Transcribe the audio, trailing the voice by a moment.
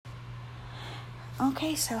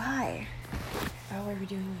Okay, so hi. Oh, are we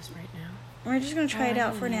doing this right now? We're just going to try it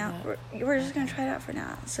out for didn't now. know We're just going to try it out for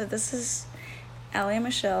now. So this is Allie and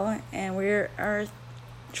Michelle, and we are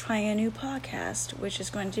trying a new podcast, which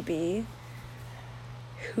is going to be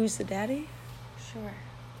Who's the Daddy? Sure.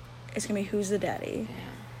 It's going to be Who's the Daddy?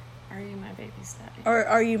 Yeah. Are you my baby's daddy? Or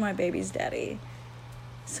Are You My Baby's Daddy?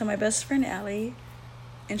 So my best friend Allie,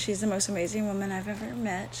 and she's the most amazing woman I've ever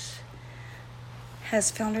met, has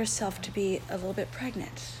found herself to be a little bit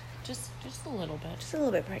pregnant. Just a little bit. Just a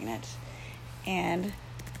little bit pregnant. And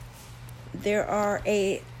there are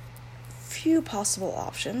a few possible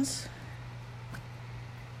options.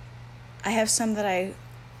 I have some that I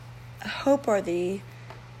hope are the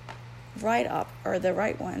right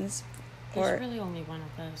ones. There's really only one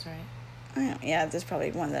of those, right? Yeah, there's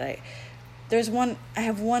probably one that I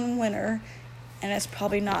have one winner, and it's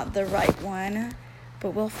probably not the right one,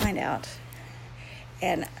 but we'll find out.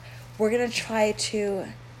 And we're going to try to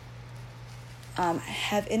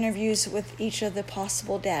have interviews with each of the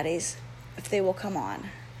possible daddies, if they will come on.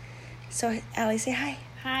 So, Allie, say hi.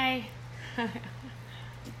 Hi.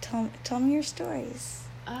 Tell me your stories.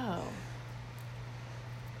 Oh.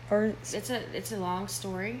 Or It's a long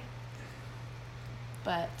story,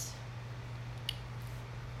 but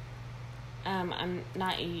I'm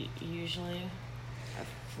not usually a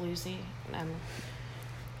floozy.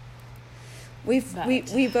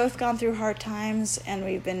 We've both gone through hard times, and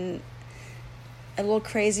we've been a little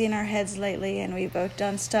crazy in our heads lately, and we've both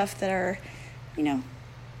done stuff that are,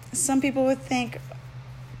 some people would think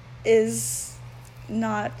is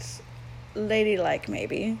not ladylike,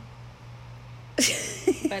 maybe.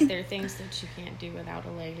 But there are things that you can't do without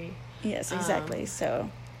a lady. Yes, exactly.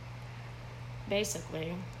 So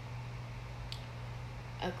basically,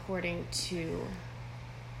 according to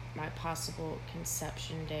my possible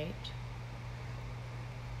conception date,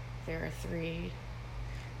 there are 3,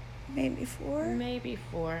 maybe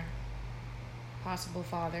 4 possible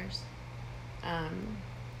fathers.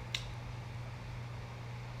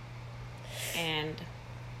 And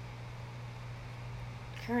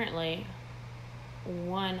currently,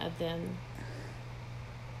 one of them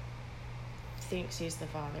thinks he's the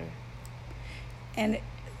father. And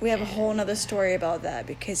we have a whole nother story about that,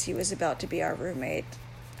 because he was about to be our roommate,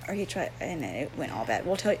 or he tried, and it went all bad.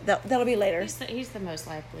 We'll tell you that'll be later. He's the most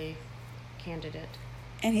likely candidate.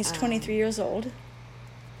 And he's 23 years old.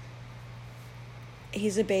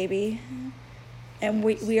 He's a baby, and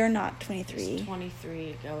we are not 23. He's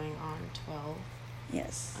 23, going on 12.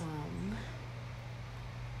 Yes.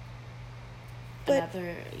 But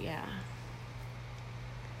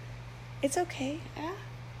it's okay. Yeah.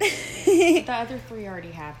 The other 3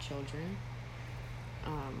 already have children.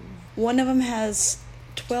 One of them has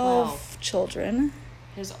 12 children.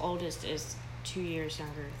 His oldest is 2 years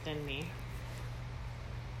younger than me.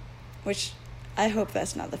 Which I hope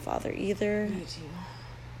that's not the father either. Me too.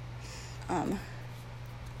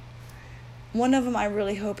 One of them I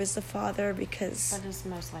really hope is the father, because... But it's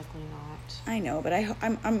most likely not. I know, but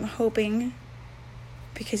I'm hoping,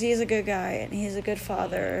 because he's a good guy, and he's a good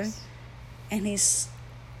father, and he's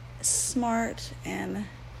smart, and...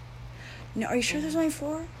 No, are you sure there's only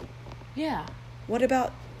 4? Yeah. What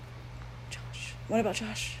about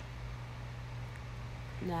Josh?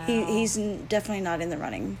 No. He's definitely not in the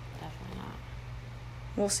running. Definitely not.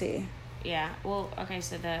 We'll see. Yeah. Well, okay,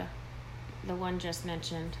 so the one just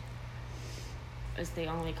mentioned is the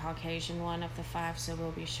only Caucasian one of the 5, so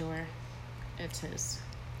we'll be sure it's his.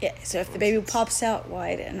 Yeah, so if the baby pops out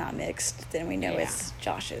white and not mixed, then we know it's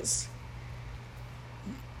Josh's.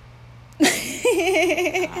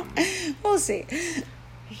 We'll see.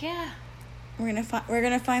 Yeah. We're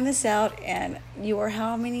gonna find this out. And you are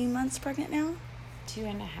how many months pregnant now?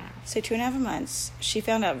 2.5. So 2.5 months. She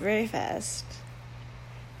found out very fast,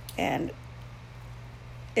 and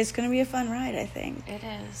it's gonna be a fun ride, I think. It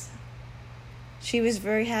is. She was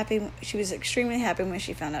very happy. She was extremely happy when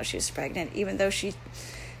she found out she was pregnant, even though she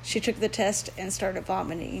took the test and started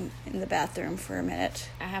vomiting in the bathroom for a minute.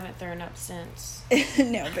 I haven't thrown up since.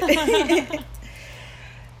 No,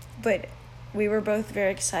 but we were both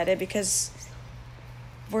very excited, because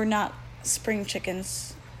we're not spring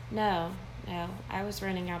chickens. No. I was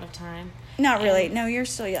running out of time. Not really. No, you're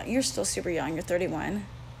still young. You're still super young. You're 31.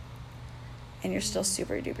 And you're still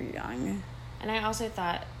super duper young. And I also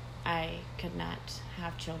thought I could not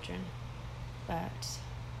have children, but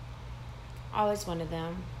always wanted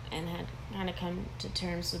them, and had kind of come to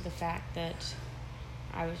terms with the fact that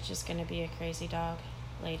I was just going to be a crazy dog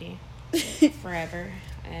lady forever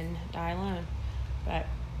and die alone. But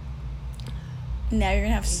Now you're going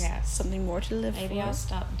to have something more to live for. Maybe I'll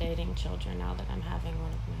stop dating children now that I'm having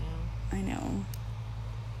one of my own. I know.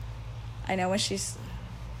 I know when she's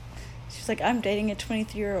like, I'm dating a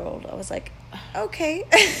 23-year-old. I was like, okay.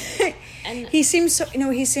 And he seems so,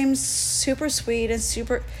 he seems super sweet and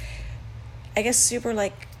super, I guess, super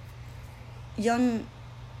like young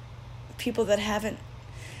people that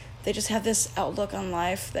they just have this outlook on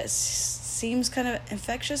life that seems kind of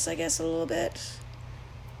infectious, I guess, a little bit.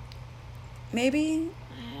 Maybe?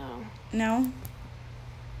 No?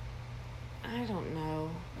 I don't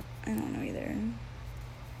know. I don't know either.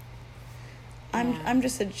 Yeah. I'm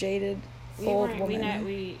just a jaded old woman.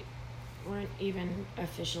 We weren't even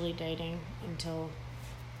officially dating until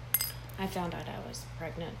I found out I was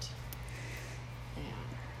pregnant. Yeah.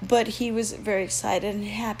 But he was very excited and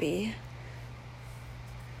happy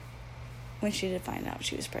when she did find out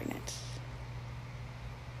she was pregnant.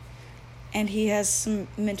 And he has some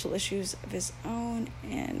mental issues of his own,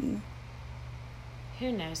 and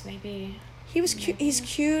who knows, maybe he was cute. He's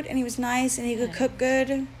cute, and he was nice, and he could cook good.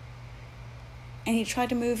 And he tried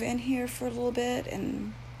to move in here for a little bit,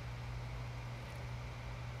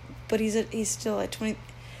 but he's still a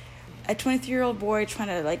 23-year-old boy trying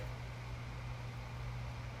to, like,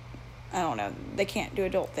 I don't know. They can't do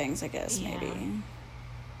adult things, I guess, maybe.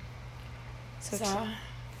 So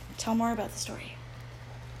tell more about the story.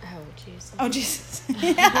 Oh, Jesus.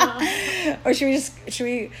 Yeah. Or should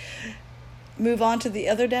we move on to the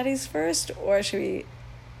other daddies first, or should we?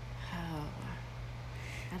 Oh,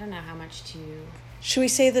 I don't know how much to. Should we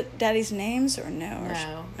say the daddies' names or no?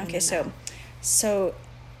 No. Okay, so,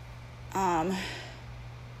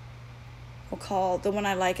 we'll call the one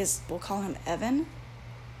I like we'll call him Evan.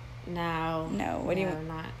 No. What do you?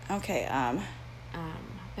 Not. Okay.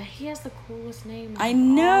 But he has the coolest name. I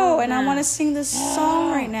know, and I want to sing this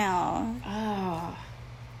song right now. Oh.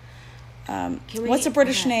 What's a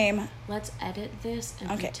British name? Let's edit this and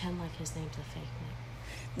pretend like his name's a fake name.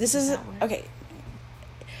 This is okay.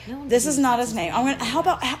 This is not his name.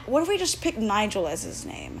 What if we just pick Nigel as his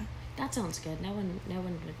name? That sounds good. No one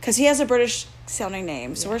would. Because he has a British sounding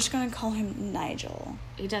name, so we're just going to call him Nigel.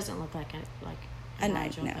 He doesn't look like a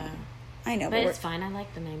Nigel. No. Though. I know, but it's fine. I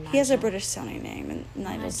like the name Nigel. He has a British sounding name, and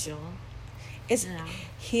Nigel.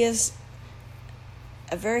 He is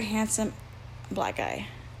a very handsome black guy.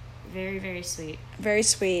 Very, very sweet. Very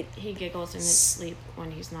sweet. He giggles in his sleep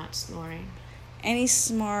when he's not snoring. And he's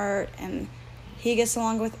smart, and he gets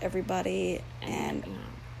along with everybody, and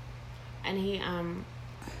he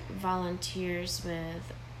volunteers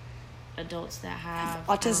with adults that have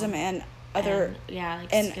autism and other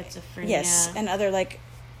schizophrenia. Yes, and other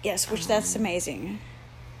which that's amazing.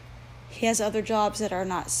 He has other jobs that are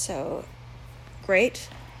not so great,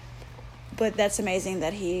 but that's amazing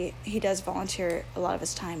that he does volunteer a lot of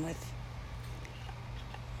his time with.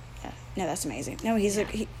 Yeah, no, that's amazing. No, he's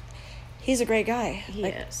a great guy. He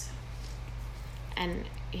is, and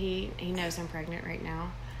he knows I'm pregnant right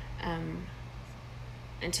now.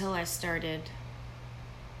 Until I started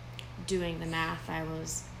doing the math, I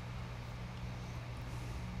was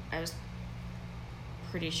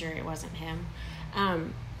pretty sure it wasn't him.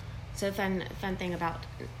 So fun thing about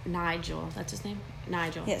Nigel. That's his name?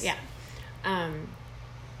 Nigel. Yes. Yeah.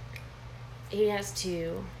 He has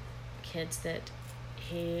 2 kids that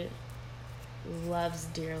he loves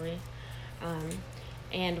dearly.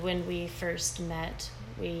 And when we first met,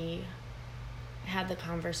 we had the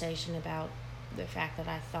conversation about the fact that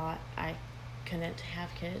I thought I couldn't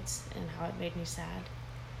have kids and how it made me sad.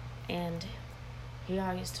 And he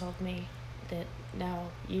always told me that,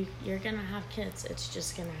 no, you're going to have kids. It's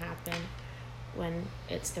just going to happen when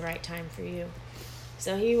it's the right time for you.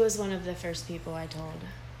 So he was one of the first people I told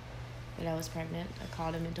that I was pregnant. I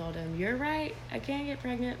called him and told him, you're right, I can't get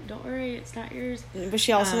pregnant. Don't worry, it's not yours. But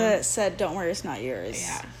she also said, don't worry, it's not yours.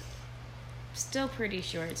 Yeah. Still pretty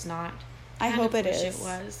sure it's not. I hope it is. It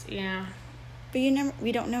was, yeah. But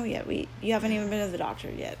we don't know yet. You haven't even been to the doctor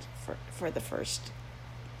yet for the first.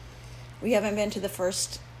 We haven't been to the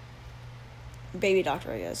first baby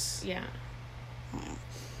doctor, I guess. Yeah.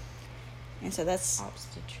 And so that's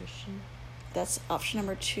obstetrician. That's option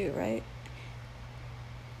number 2, right?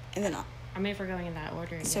 And then I mean, if we're going in that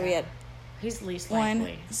order. So we had he's least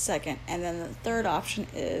likely. 1 second, and then the third option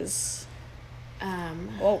is.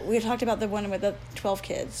 Well, we talked about the one with the 12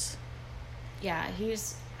 kids. Yeah,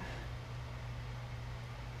 he's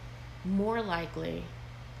more likely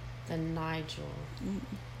than Nigel. Mm-hmm.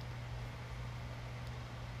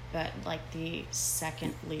 But the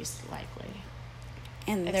second least likely.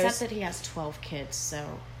 And except that he has 12 kids,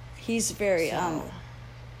 so he's very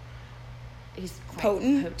he's quite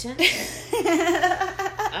potent.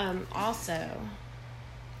 Also,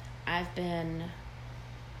 I've been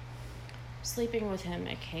sleeping with him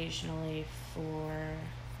occasionally for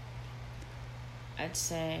I'd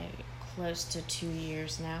say close to 2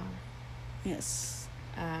 years now. Yes.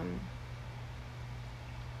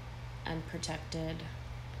 Unprotected.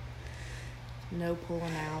 No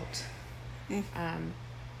pulling out.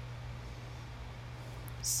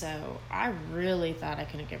 So I really thought I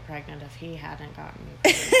couldn't get pregnant if he hadn't gotten me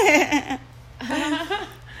pregnant.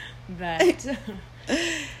 But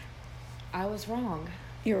I was wrong.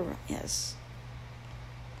 Yes.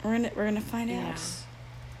 We're gonna find out.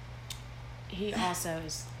 He also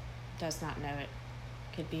does not know it.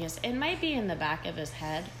 Could be it might be in the back of his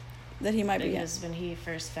head that he might be. Because when he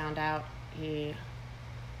first found out, he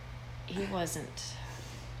wasn't.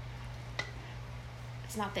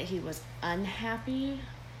 It's not that he was unhappy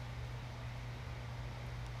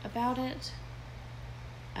about it.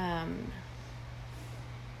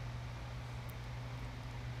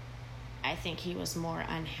 I think he was more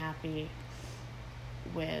unhappy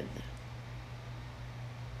with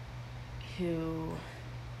who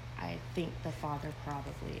I think the father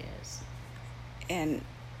probably is. And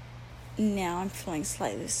now I'm feeling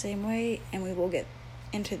slightly the same way, and we will get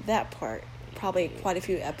into that part probably quite a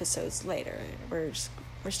few episodes later. We're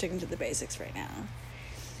sticking to the basics right now.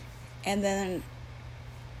 And then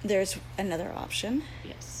there's another option.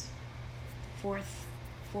 Yes. Fourth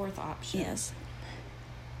option. Yes.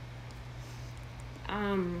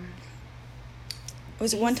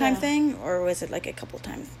 Was it one time thing, or was it like a couple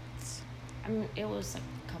times? It was a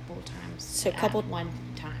couple times. So one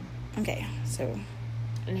time. Okay, so.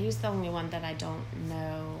 And he's the only one that I don't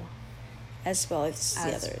know as well as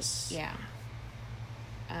the others. Yeah.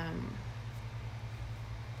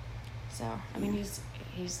 So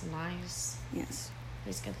he's nice. Yes.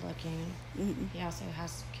 He's good looking. Mm-hmm. He also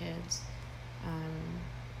has kids.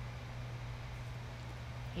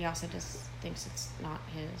 He also just thinks it's not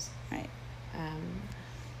his. Right.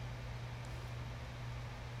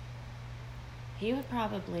 He would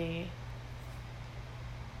probably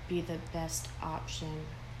be the best option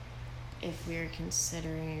if we're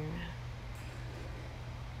considering,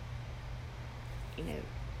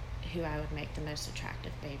 who I would make the most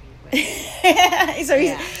attractive baby with.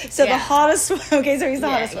 The hottest one. Okay, so he's the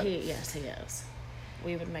hottest one. Yes, he is.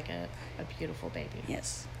 We would make a beautiful baby.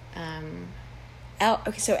 Yes.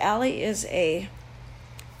 So Allie is a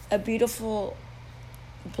beautiful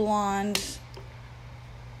blonde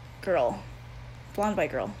girl. Blonde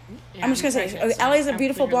white girl. Yeah, I'm just going to say, Allie's a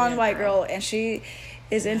beautiful blonde white girl, and she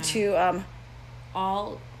is into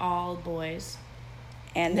all boys.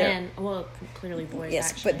 And men, clearly boys.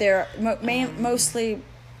 Yes, actually. but they're mostly.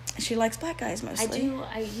 She likes black guys mostly.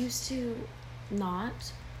 I used to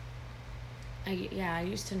not. I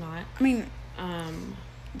used to not.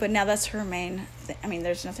 But now that's her main thing.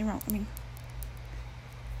 There's nothing wrong.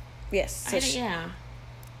 Yes. So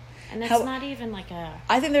and it's not even like a.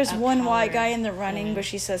 I think there's one white guy in the running, but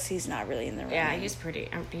she says he's not really in the running. Yeah, he's pretty.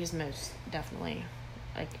 He's most definitely,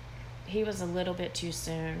 he was a little bit too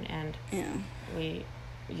soon, and we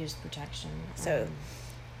used protection. So,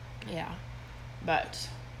 but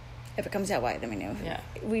if it comes out white, then we know. Yeah,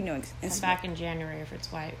 we know. Back in January, if it's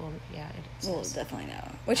white, we'll definitely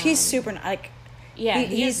know. Which he's super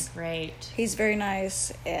he's great. He's very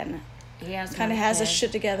nice, and he has kind of has his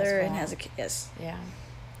shit together and has a yes. Yeah.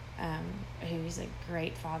 He's a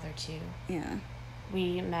great father too. Yeah.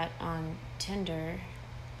 We met on Tinder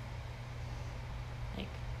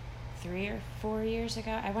 3 or 4 years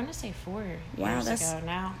ago. I want to say 4 years ago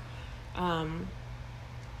now.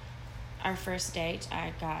 Our first date,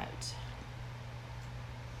 I got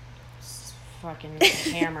fucking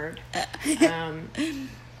hammered.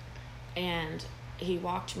 And he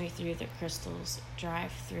walked me through the Crystal's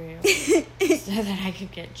drive-through so that I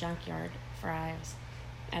could get Junkyard fries,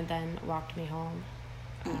 and then walked me home.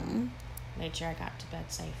 Made sure I got to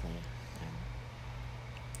bed safely.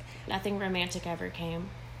 Nothing romantic ever came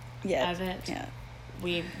of it. Yeah.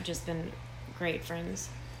 We've just been great friends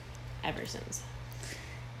ever since.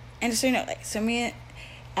 And so so me,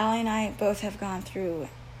 Allie and I both have gone through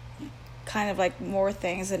kind of more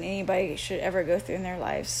things than anybody should ever go through in their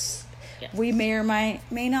lives. Yes. We may or may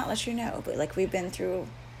not let you know, but we've been through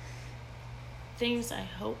things I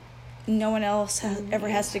hope no one else ever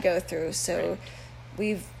has to go through. So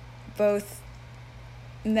we've both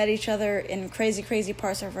met each other in crazy, crazy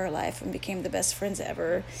parts of our life and became the best friends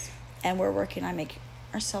ever. And we're working on making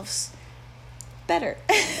ourselves better.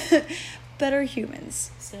 Better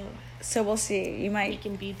humans. So we'll see. We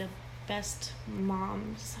can be the best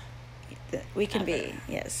moms. We can be,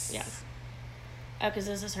 yes. Yeah. Oh, because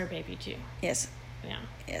this is her baby too. Yes. Yeah.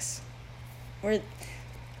 Yes. We're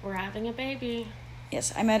having a baby.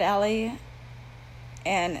 Yes, I met Allie,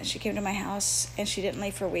 and she came to my house, and she didn't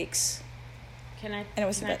leave for weeks. Can I? And it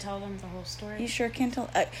was can I tell them the whole story? You sure can tell.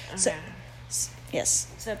 Okay. Yes.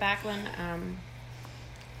 So back when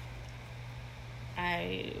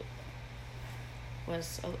I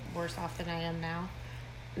was worse off than I am now,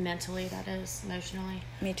 mentally, that is, emotionally.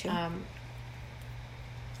 Me too. I'm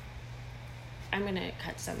gonna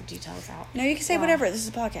cut some details out. No, you can say whatever. This is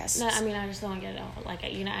a podcast. No, I mean I just don't want to get it all. Like,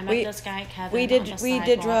 I met this guy Kevin. We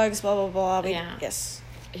did drugs. Blah blah blah. Yeah. Yes.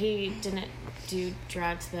 He didn't do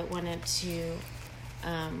drugs, but wanted to,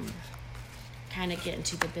 kind of get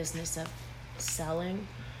into the business of selling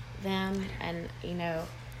them, and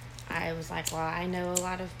I was like, well, I know a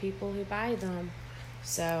lot of people who buy them,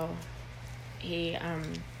 so he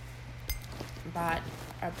bought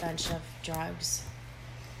a bunch of drugs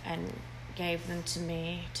and gave them to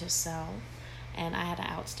me to sell, and I had an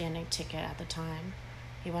outstanding ticket at the time.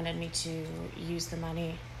 He wanted me to use the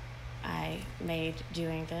money I made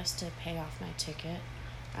doing this to pay off my ticket.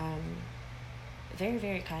 Very,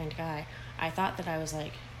 very kind guy. I thought that I was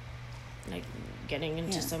like getting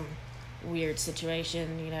into some weird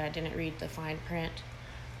situation. I didn't read the fine print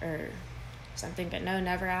or something, but no,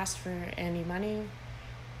 never asked for any money.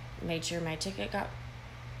 Made sure my ticket got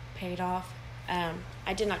paid off.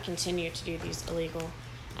 I did not continue to do these illegal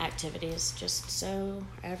activities, just so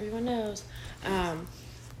everyone knows.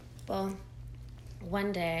 Well,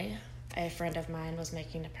 one day, a friend of mine was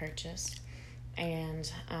making a purchase,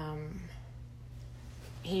 and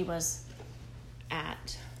he was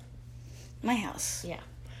at my house. Yeah.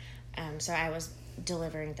 So I was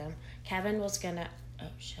delivering them. Kevin was gonna... Oh,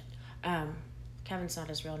 shit. Kevin's not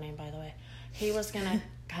his real name, by the way. He was gonna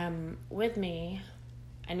come with me,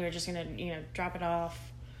 and we were just gonna, drop it off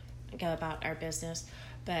and go about our business.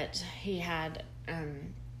 But he had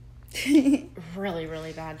really,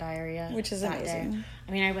 really bad diarrhea. Which is that amazing. Day.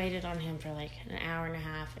 I mean, I waited on him for like an hour and a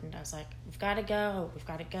half, and I was like, we've got to go.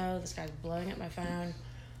 This guy's blowing up my phone.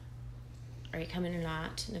 Are you coming or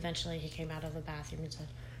not? And eventually he came out of the bathroom and said,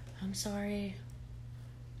 I'm sorry.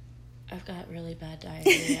 I've got really bad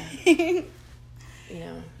diarrhea.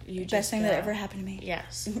 Best thing that ever happened to me.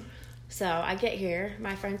 Yes. So I get here.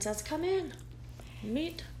 My friend says, come in.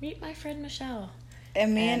 Meet my friend Michelle.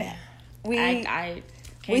 And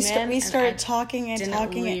we started talking and didn't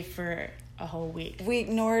talking. Leave for a whole week. We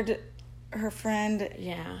ignored her friend.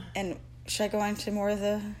 Yeah. And should I go on to more of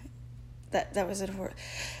the... That was it.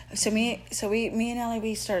 So me and Ellie,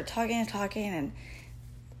 we started talking, and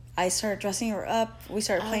I started dressing her up. We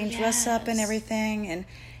started playing dress up and everything, and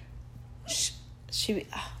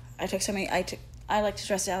I like to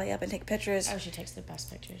dress Ellie up and take pictures. Oh, she takes the best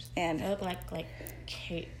pictures. And I look like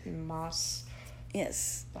Kate Moss.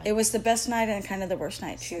 Yes, it was the best night and kind of the worst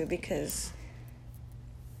night too, because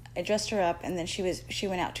I dressed her up, and then she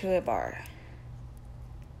went out to a bar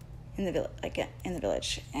in the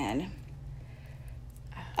village, and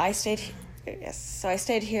I stayed. Yes, so I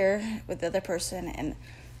stayed here with the other person, and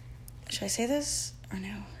should I say this or no?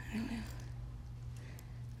 I don't know.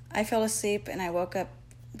 I fell asleep and I woke up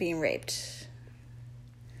being raped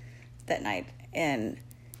that night, and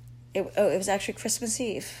it was actually Christmas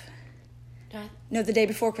Eve. No, the day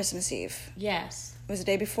before Christmas Eve. Yes, it was the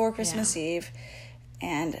day before Christmas Eve,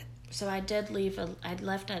 and so I did leave. I'd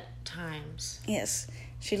left at times. Yes,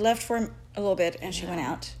 she left for a little bit, and she went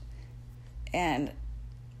out, and.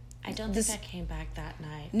 I don't think I came back that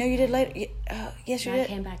night. No, you did later. Yes, you did. I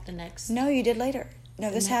came back the next... No, you did later.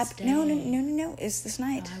 No, this happened... No. It's this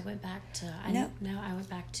night. No, I went back to... I went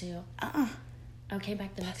back to... I came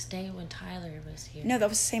back the next day when Tyler was here. No, that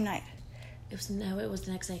was the same night. It was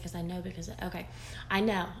the next day, because I know because... Okay. I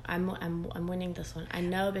know. I'm winning this one. I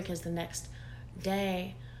know because the next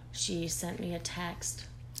day, she sent me a text.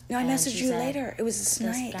 No, I messaged you later. It was this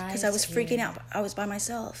night, because I was freaking out. I was by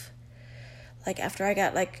myself. Like, after I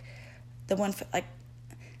got,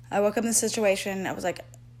 I woke up in the situation, I was like,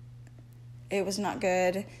 it was not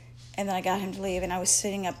good, and then I got him to leave, and I was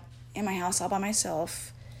sitting up in my house all by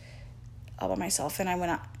myself, and I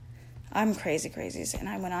went on, I'm crazy, and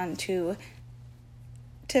I went on to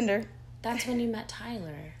Tinder. That's when you met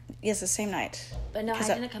Tyler. Yes, the same night. But no, I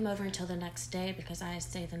didn't come over until the next day, because I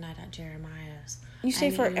stayed the night at Jeremiah's. You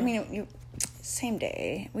stayed same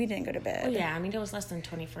day. We didn't go to bed. Well, yeah, it was less than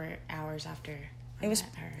 24 hours after I met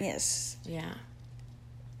her. Yes. Yeah.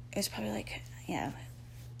 It was probably Yeah.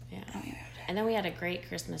 And then we had a great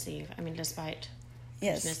Christmas Eve. Despite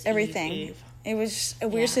Christmas everything. Eve. It was a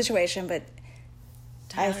weird situation, but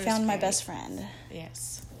Tyler's I found my best friend.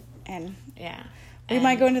 Yes. And yeah. We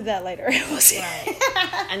might go into that later. We'll see. Right.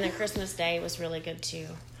 And then Christmas Day was really good too.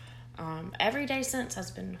 Every day since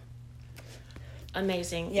has been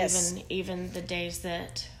amazing. Yes. Even the days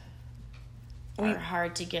that are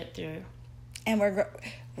hard to get through. And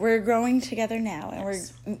we're growing together now, and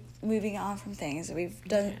Yes. we're moving on from things.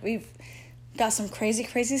 We've got some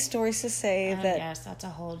crazy stories to say that. Yes, that's a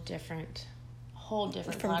whole different From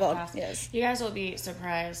podcast. yes. You guys will be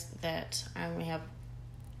surprised that I only have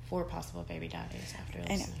 4 possible baby daddies after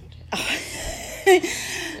listening to it.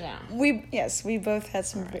 Yeah. We both had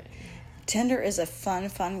some. Right. Tinder is a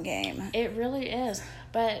fun game. It really is.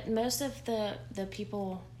 But most of the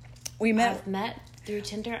people We met I've met through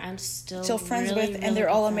Tinder, I'm still friends really, with, really and they're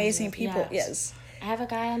good all friends amazing with. people. Yes. I have a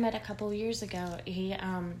guy I met a couple of years ago. He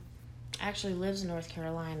actually lives in North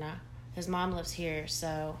Carolina. His mom lives here,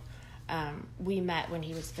 so we met when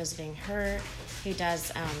he was visiting her. He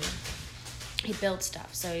does he builds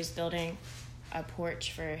stuff, so he's building a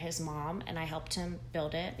porch for his mom, and I helped him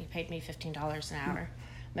build it. He paid me $15 an hour.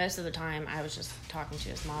 Most of the time I was just talking to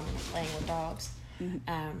his mom and playing with dogs.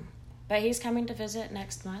 But he's coming to visit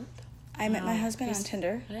next month. I met my husband on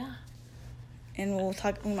Tinder, Yeah. and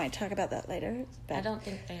we might talk about that later. But, I don't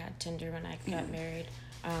think they had Tinder when I got married.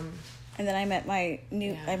 and then I met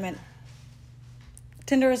Yeah.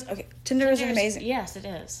 Tinder is okay. Tinder is amazing. Yes, it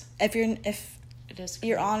is. If It is.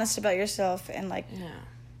 you're great. honest about yourself, and like Yeah,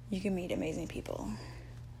 you can meet amazing people.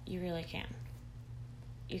 you really can.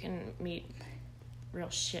 You can meet real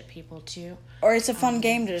shit people too. Or it's a fun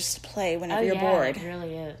game to just play whenever you're bored. It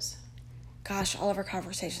really is. Gosh, all of our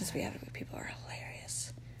conversations we have with people are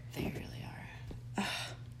hilarious. They really are.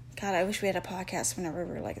 God, I wish we had a podcast whenever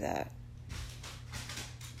we were like that.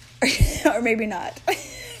 Or maybe not.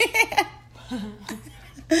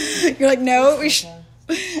 You're like, no, we should.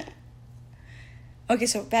 Okay,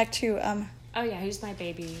 so back to Oh yeah, who's my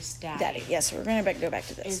baby's daddy? Daddy. Yes, we're gonna go back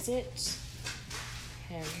to this. Is it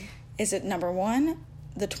him? Is it number 1,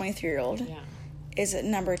 the 23-year-old? Yeah. Is it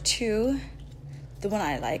number 2, the one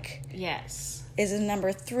I like? Yes. Is it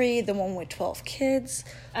number 3, the one with 12 kids?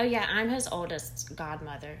 Oh yeah, I'm his oldest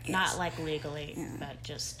godmother. Yes. Not like legally, but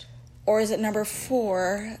just. Or is it number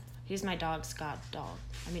 4? He's my dog's dad,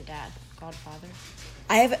 godfather.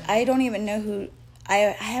 I don't even know who.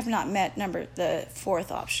 I have not met the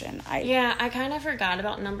 4th option. Yeah, I kind of forgot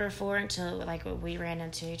about number 4 until like we ran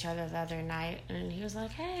into each other the other night, and he was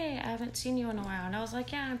like, "Hey, I haven't seen you in a while," and I was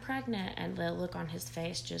like, "Yeah, I'm pregnant," and the look on his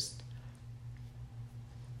face just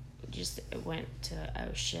went to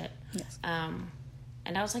oh shit. Yes.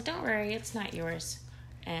 And I was like, "Don't worry, it's not yours,"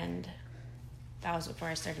 and that was before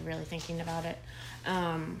I started really thinking about it.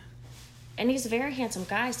 And he's a very handsome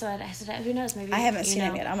guy, so I said, who knows? Maybe I haven't seen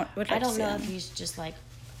him yet. I don't know if he's just like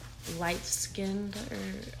light-skinned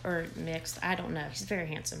or mixed. I don't know. He's very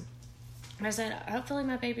handsome. And I said, hopefully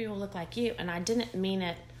my baby will look like you. And I didn't mean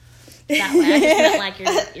it that way. I just meant like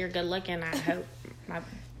you're good-looking. I hope my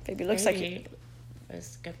baby looks like you.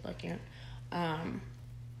 Is good-looking.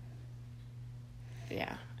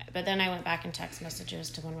 Yeah. But then I went back in text messages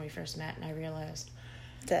to when we first met, and I realized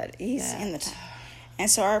that he's in the time. And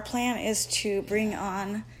so our plan is to bring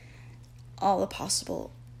on all the possible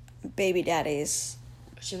baby daddies.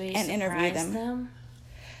 Should we and interview them?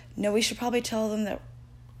 No, we should probably tell them that.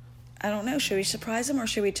 I don't know. Should we surprise them, or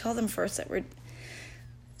should we tell them first that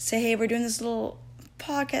hey, we're doing this little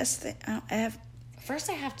podcast thing? First,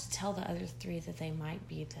 I have to tell the other 3 that they might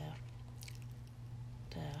be the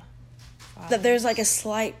that there's like a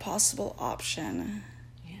slight possible option.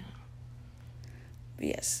 Yeah.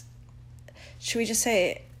 Yes. Should we just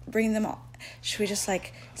bring them all? Should we just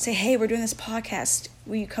say, hey, we're doing this podcast.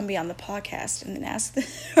 Will you come be on the podcast? And then ask them,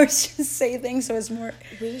 or just say things so it's more.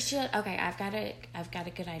 We should. Okay, I've got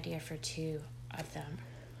a good idea for 2 of them.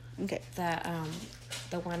 Okay.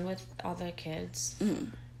 The one with all the kids,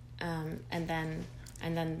 and then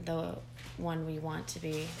the one we want to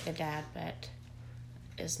be the dad, but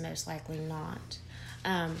is most likely not.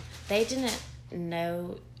 They didn't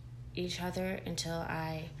know each other until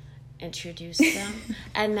I introduced them,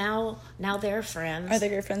 and now they're friends. Are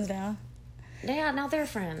they your friends now? Yeah, now they're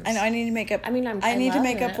friends. I know. I need to make up. I mean, I need to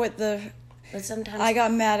make it, up with the. But sometimes I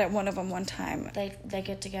got mad at one of them one time. They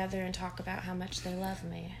get together and talk about how much they love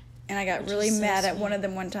me. And I got really mad at one of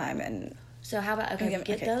them one time, and. So how about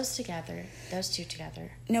get those together, those 2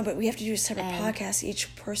 together. No, but we have to do a separate podcast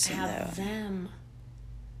each person have though.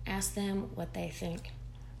 Ask them what they think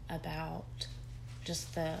about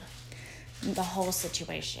just the whole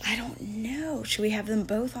situation. I don't know. Should we have them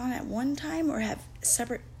both on at one time or have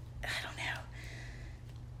separate? I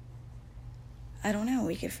don't know.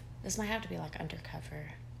 We could. This might have to be like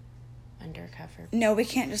undercover. No, we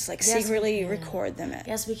can't just secretly record them.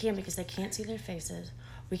 Yes, we can, because they can't see their faces.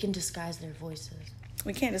 We can disguise their voices.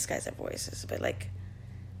 We can't disguise their voices, but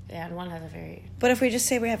yeah, and one has a very. But if we just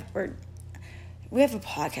say we have a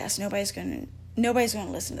podcast, nobody's gonna nobody's going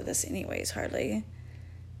to listen to this anyways, hardly.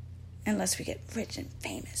 Unless we get rich and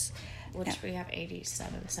famous. Which we have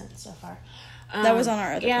 87 cents so far. That was on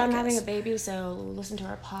our other podcast. I'm having a baby, so listen to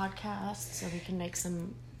our podcast so we can make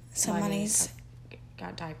some monies.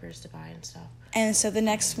 Got diapers to buy and stuff. And so the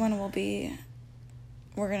next one will be,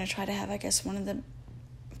 we're going to try to have, I guess, one of the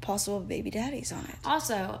possible baby daddies on it.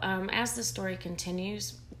 Also, as the story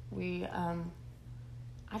continues, we,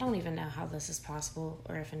 I don't even know how this is possible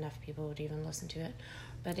or if enough people would even listen to it,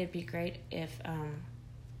 but it'd be great if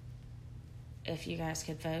you guys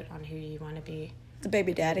could vote on who you want to be. The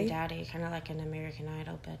baby daddy? Kind of like an American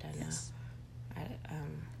Idol, but yes.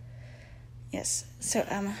 Yes. So,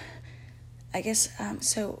 I guess,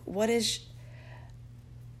 so what is,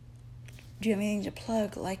 do you have anything to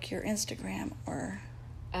plug, like your Instagram or?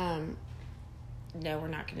 No, we're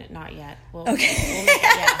not gonna, not yet. Okay. We'll make it,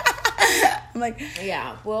 yeah. I'm like.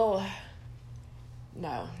 Yeah, no,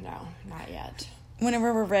 not yet.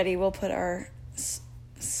 Whenever we're ready, we'll put our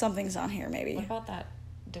somethings on here, maybe. What about that?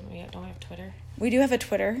 Don't we have Twitter? We do have a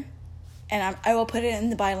Twitter, and I will put it in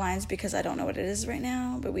the bylines because I don't know what it is right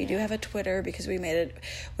now. But we do have a Twitter because we made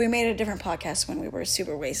a different podcast when we were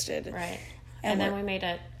super wasted. Right, and then we made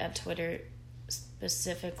a Twitter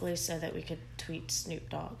specifically so that we could tweet Snoop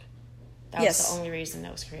Dogg. That was the only reason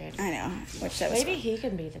that was created. I know. Maybe he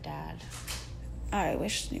can be the dad. I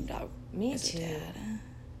wish Snoop Dogg was too. the dad.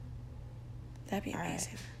 That'd be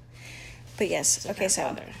amazing. Right. But yes, okay,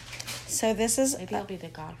 so this is... Maybe he'll be the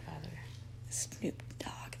Godfather. Snoop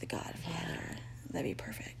Dogg, the Godfather. Yeah. That'd be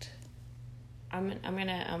perfect. I'm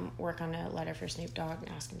gonna work on a letter for Snoop Dogg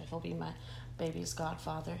and ask him if he'll be my baby's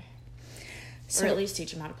godfather. Or at least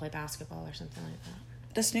teach him how to play basketball or something like that.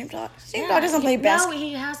 Does Snoop Dogg? Snoop Dogg doesn't play basketball. No,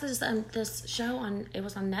 he has this show on. It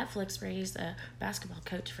was on Netflix where he's a basketball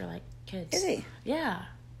coach for like kids. Is he? Yeah.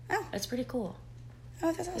 Oh, it's pretty cool.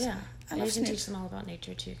 Oh, that's awesome. Yeah, I love you can Snoop. teach them all about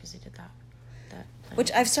nature too because he did that.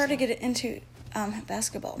 Which I've started to get into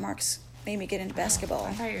basketball. Mark's made me get into basketball.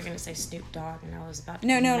 I thought you were going to say Snoop Dogg, and I was about to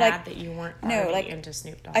be mad that you weren't already into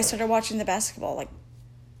Snoop Dogg. I started watching the basketball,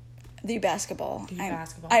 the basketball.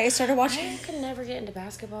 I started watching. I could never get into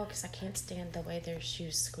basketball because I can't stand the way their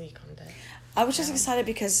shoes squeak on the. I was just excited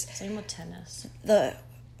because. Same with tennis.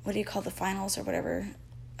 What do you call the finals or whatever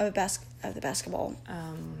of the basketball?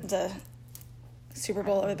 The Super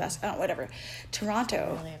Bowl or the basketball, whatever. Toronto.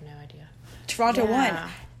 I really have no idea. Toronto won,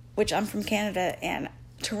 which I'm from Canada, and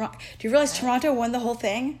Toronto. Do you realize Toronto won the whole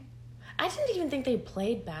thing? I didn't even think they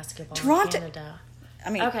played basketball Toronto, in Canada. I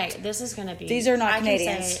mean, okay, this is going to be. These are not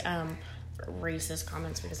Canadians. I can say racist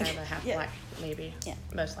comments because I have a half black baby,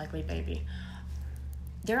 most likely baby.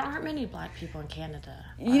 There aren't many black people in Canada.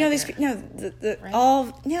 You know these people. No,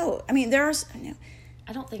 right? No. I mean, there's no.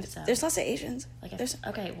 I don't think so. There's lots of Asians.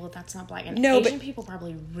 Okay, well that's not black. And no, Asian people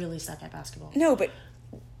probably really suck at basketball. No, but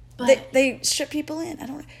they ship people in. I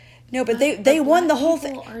don't. No, but they won the whole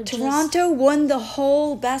thing. Toronto won the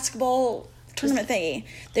whole basketball tournament thingy.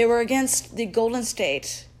 They were against the Golden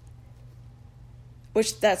State,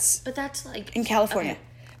 but that's like in California. Okay.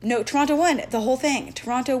 No, Toronto won the whole thing.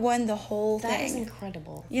 Toronto won the whole thing. That is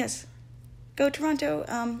incredible. Yes, go Toronto.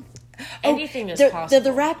 Anything is possible. They're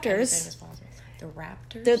the Raptors. Anything is possible. The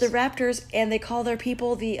Raptors. They're the Raptors, and they call their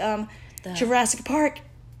people the Jurassic Park.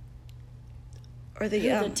 Or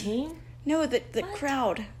the team. No, the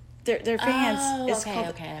crowd. Their fans. Oh, is called,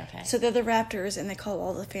 okay. So they're the Raptors, and they call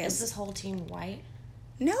all the fans. Is this whole team white?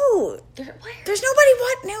 No. There's nobody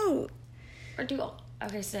white. No. Or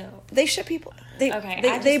okay, so they ship people. They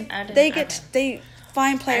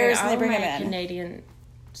find players and they bring them in. Canadian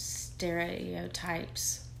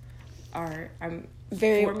stereotypes are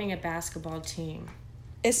forming a basketball team.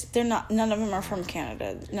 They're not. None of them are from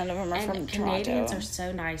Canada. None of them are from Toronto. Canadians are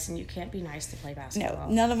so nice, and you can't be nice to play basketball.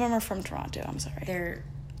 No, none of them are from Toronto. I'm sorry. They're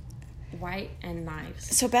white and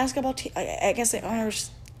nice. So basketball team. I guess the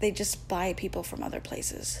owners they just buy people from other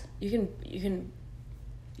places. You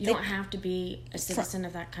don't have to be a citizen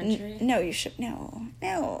of that country. No, you should. No.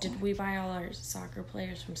 Did we buy all our soccer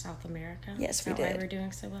players from South America? Yes, we did. Is that why we're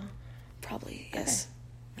doing so well? Probably yes.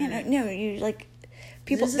 Okay. No, you like.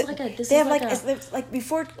 People, this is they have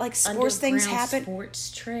before sports things happen.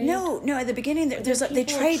 Sports trade. No. At the beginning, they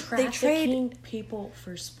trade people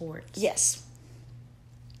for sports. Yes.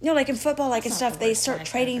 No, like in football, and stuff, they start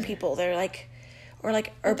trading people. They're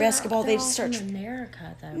or basketball, they just start. From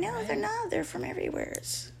America, though. No, right? they're not. They're from everywhere.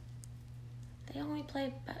 They only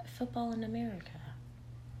play football in America.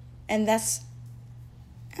 And that's.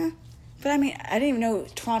 But I mean, I didn't even know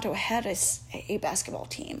Toronto had a basketball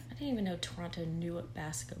team. I didn't even know Toronto knew what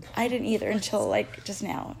basketball I didn't either until just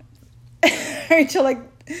now. Until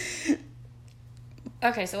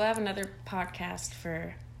Okay, so we'll have another podcast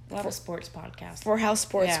we'll have a sports podcast. For how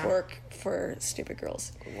sports work for stupid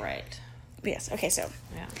girls. Right. But yes, okay, so.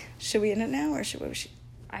 Yeah. Should we end it now, or should we?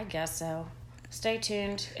 I guess so. Stay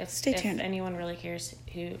tuned. If anyone really cares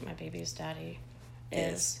who my baby's daddy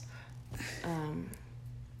is.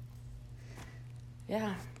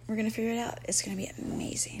 Yeah. We're going to figure it out. It's going to be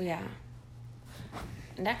amazing. Yeah.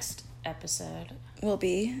 Next episode will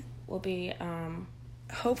be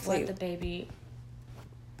hopefully what the baby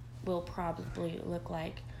will probably look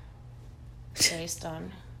like based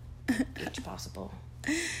on each possible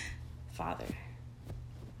father.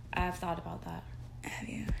 I've thought about that. Have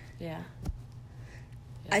you? Yeah.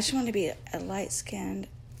 I just want to be a light-skinned.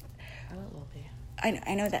 Oh, it will be.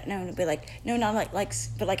 I know that. No, but not like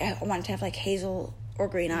but like I want to have like hazel or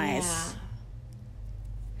green eyes. Yeah.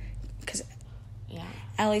 Because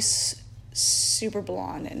Allie's super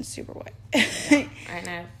blonde and super white. Yeah. And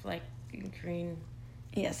I have like green.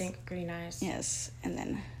 Yes. I think green eyes. Yes, and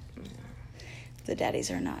then the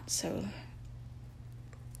daddies are not so.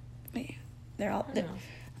 They're all.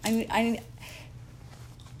 I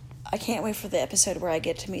can't wait for the episode where I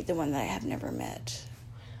get to meet the one that I have never met.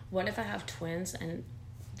 What if I have twins and,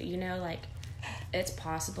 like, it's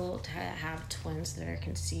possible to have twins that are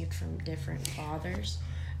conceived from different fathers?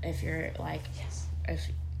 If you're, like,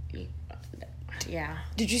 yeah.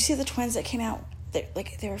 Did you see the twins that came out?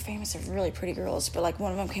 They were famous as really pretty girls, but, like,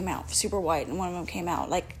 one of them came out super white and one of them came out,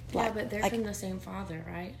 like... Yeah, but they're from the same father,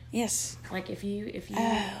 right? Yes. Like, if you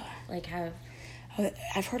like, have... Oh,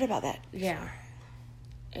 I've heard about that. Yeah.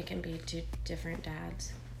 It can be two different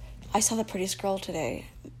dads. I saw the prettiest girl today.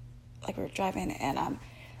 Like, we were driving, and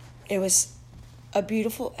it was a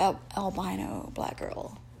beautiful albino black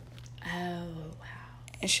girl. Oh, wow.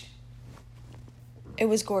 And it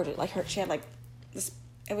was gorgeous. Like, she had, like, this...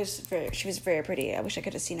 she was very pretty. I wish I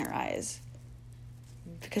could have seen her eyes.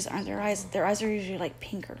 Because aren't their eyes are usually, like,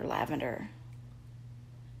 pink or lavender.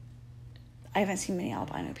 I haven't seen many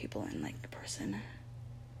albino people in, like, person.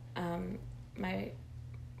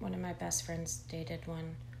 One of my best friends dated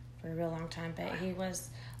one for a real long time, but he was,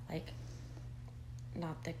 like,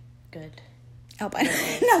 not the good albino.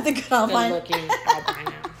 Not the good albino. Good-looking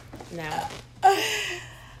albino. No.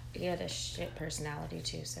 He had a shit personality,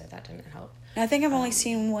 too, so that didn't help. I think I've only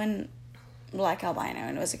seen one black albino,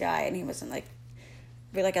 and it was a guy, and he wasn't, like...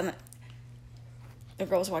 But, like, the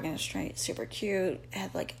girl was walking in the street, super cute,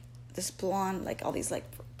 had, like, this blonde, like, all these, like,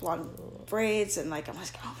 blonde braids, and, like, I'm like,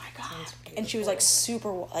 oh, my God. And she was, like,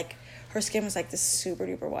 super, like, her skin was, like, this super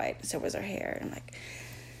duper white, so was her hair, and, like,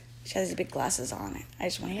 she had these big glasses on. I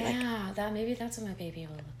just wanted to, like... Yeah, maybe that's what my baby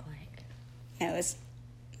will look like. No, it's...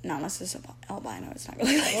 Not unless it's albino, it's not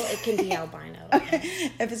really like... Well, it can be albino.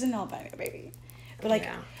 Okay. If it's an albino baby. But, like,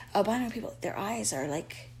 albino people, their eyes are,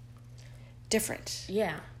 like... different.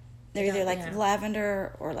 Yeah. They're either like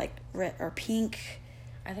lavender or like red or pink.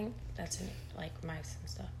 I think that's in like mice and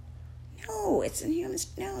stuff. No, it's in humans.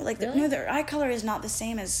 No, like really? their eye color is not the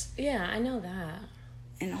same as. Yeah, I know that.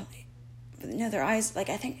 And no, their eyes, like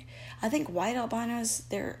I think white albinos,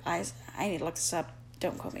 their eyes. I need to look this up.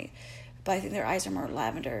 Don't quote me, but I think their eyes are more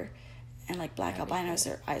lavender, and like black albinos,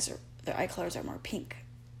 their eye colors are more pink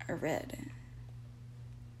or red.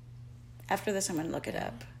 After this, I'm gonna look it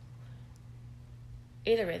up.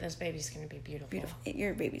 Either way, this baby's going to be beautiful. Beautiful.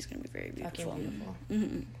 Your baby's going to be very beautiful. Fucking beautiful.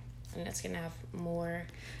 Mm-hmm. And it's going to have more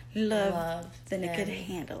love than it could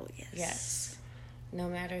handle. Yes. No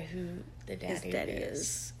matter who the daddy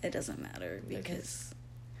is. It doesn't matter because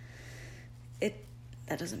that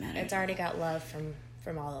doesn't matter. It's already got love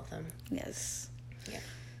from all of them. Yes. Yeah.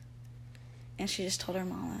 And she just told her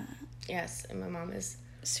mama. Yes, and my mom is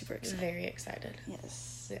super excited. Very excited.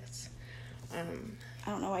 Yes. Yes. I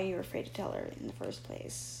don't know why you were afraid to tell her in the first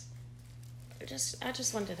place. I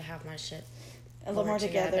just wanted to have my shit a little more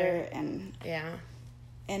together and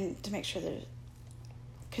to make sure that,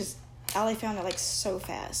 because Allie found out like so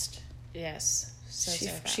fast. Yes, so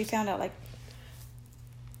fast. She found out like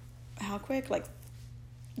how quick, like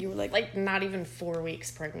you were like not even 4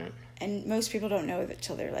 weeks pregnant. And most people don't know that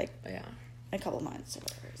till they're like a couple months or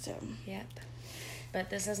whatever. So yep. But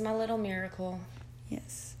this is my little miracle.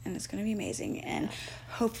 Yes, and it's going to be amazing. And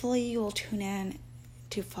hopefully you will tune in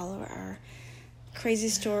to follow our crazy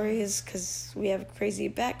stories, because we have crazy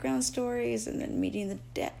background stories, and then meeting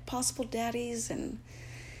the possible daddies, and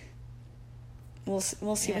we'll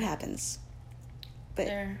see what happens. But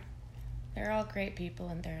they're all great people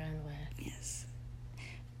in their own way. Yes.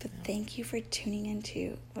 But thank you for tuning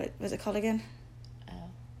into, what was it called again?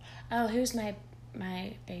 Oh, who's my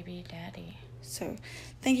baby daddy? So,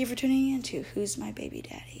 thank you for tuning in to Who's My Baby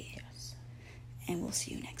Daddy? Yes. And we'll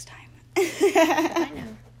see you next time. I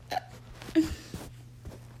know.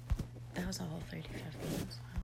 That was a whole 35 minutes.